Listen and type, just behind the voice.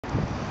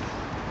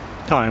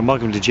Hi and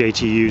welcome to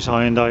JTU's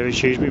Hyundai at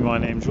Shrewsbury. My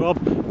name's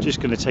Rob. Just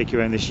going to take you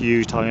around this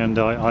used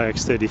Hyundai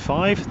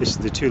iX35. This is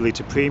the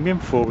 2-litre premium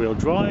 4-wheel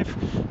drive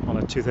on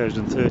a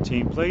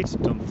 2013 plate,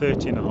 done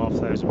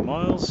 13,500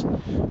 miles.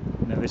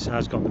 Now this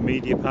has got the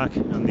media pack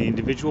and the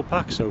individual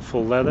pack, so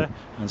full leather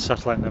and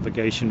satellite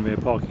navigation, rear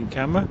parking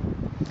camera.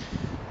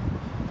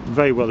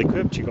 Very well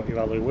equipped. You've got your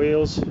alloy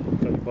wheels,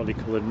 you've got your body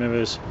coloured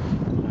mirrors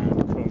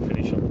and chrome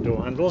finish on the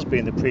door handles.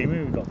 Being the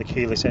premium, we've got the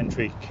keyless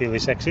entry,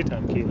 keyless exit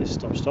and keyless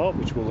stop start,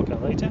 which we'll look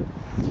at later.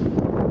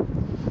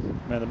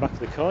 Now the back of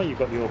the car, you've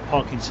got your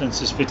parking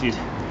sensors fitted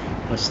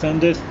as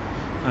standard,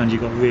 and you've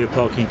got rear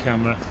parking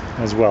camera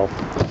as well.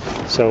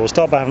 So we'll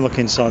start by having a look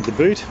inside the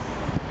boot.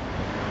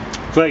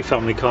 Great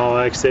family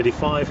car,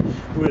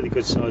 iX35, really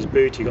good sized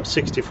boot. You've got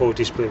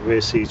 60-40 split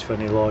rear seats for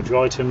any larger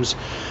items.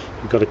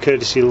 You've got a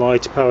courtesy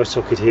light power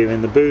socket here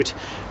in the boot.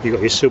 You've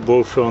got your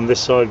subwoofer on this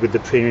side with the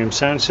premium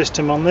sound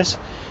system on this,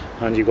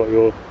 and you've got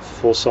your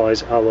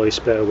full-size alloy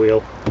spare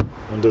wheel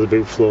under the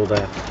boot floor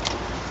there.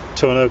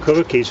 Tonneau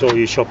cover keeps all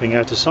your shopping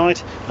out of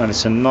sight, and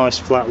it's a nice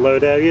flat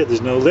load area.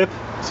 There's no lip,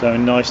 so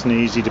nice and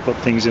easy to put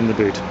things in the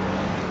boot.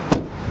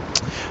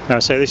 Now,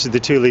 so this is the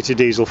 2-litre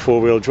diesel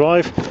 4-wheel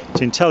drive.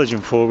 It's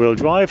intelligent 4-wheel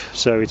drive,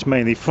 so it's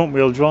mainly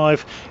front-wheel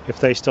drive. If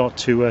they start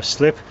to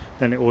slip,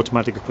 then it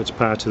automatically puts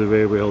power to the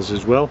rear wheels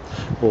as well,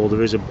 or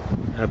there is a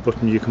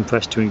button you can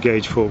press to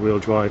engage 4-wheel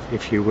drive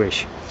if you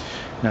wish.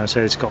 Now,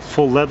 so it's got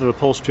full leather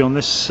upholstery on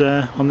this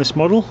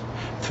model,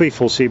 3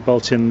 full seat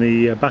belts in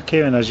the back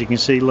here, and as you can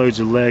see,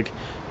 loads of leg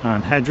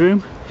and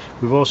headroom.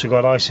 We've also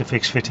got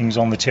Isofix fittings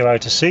on the 2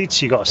 outer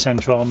seats. You've got a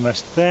centre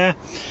armrest there,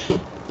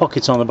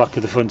 pockets on the back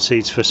of the front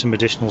seats for some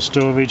additional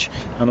storage,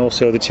 and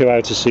also the 2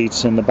 outer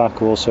seats in the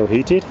back are also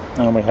heated,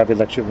 and we have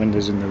electric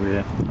windows in the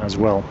rear as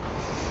well.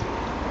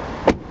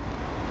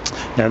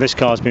 Now this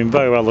car has been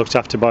very well looked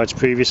after by its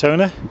previous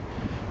owner.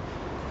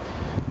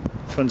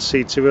 Front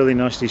seats are really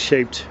nicely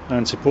shaped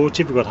and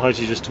supportive. We've got height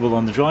adjustable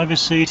on the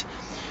driver's seat.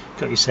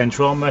 Got your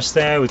centre armrest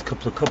there with a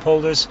couple of cup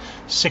holders,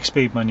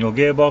 6-speed manual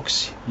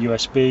gearbox,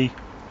 USB,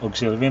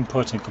 auxiliary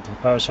input and a couple of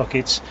power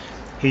sockets,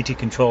 heated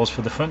controls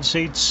for the front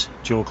seats,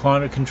 dual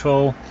climate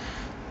control,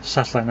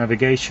 satellite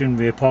navigation,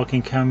 rear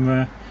parking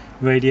camera,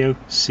 radio,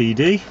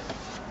 CD,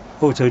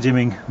 auto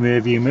dimming rear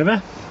view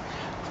mirror,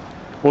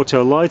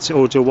 auto lights,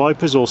 auto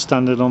wipers, all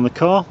standard on the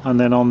car. And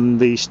then on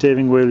the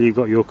steering wheel you've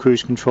got your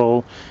cruise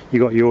control,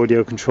 you've got your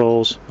audio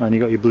controls, and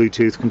you've got your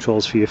Bluetooth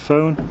controls for your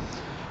phone.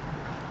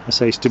 I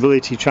say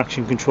stability,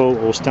 traction control,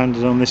 all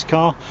standard on this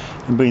car.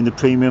 And being the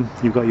premium,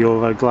 you've got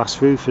your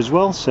glass roof as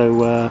well,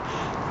 so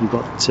you've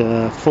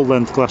got full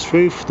length glass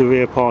roof. The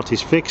rear part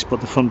is fixed, but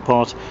the front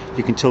part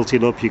you can tilt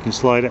it up, you can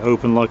slide it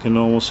open like a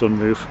normal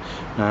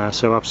sunroof,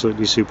 so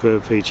absolutely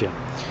superb feature.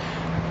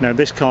 Now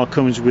this car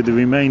comes with the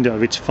remainder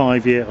of its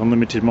 5-year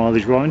unlimited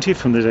mileage warranty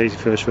from the date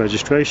of first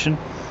registration,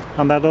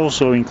 and that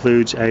also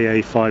includes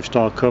AA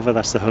 5-star cover.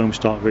 That's the home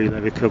start relay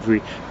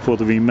recovery for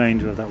the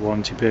remainder of that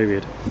warranty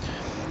period.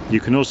 You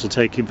can also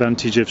take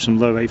advantage of some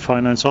low rate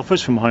finance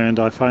offers from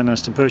Hyundai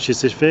Finance to purchase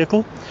this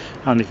vehicle.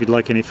 And if you'd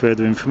like any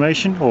further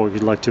information, or if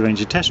you'd like to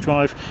arrange a test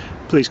drive,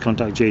 please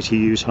contact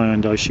JTU's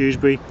Hyundai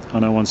Shrewsbury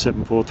on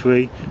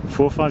 01743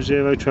 450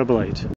 888.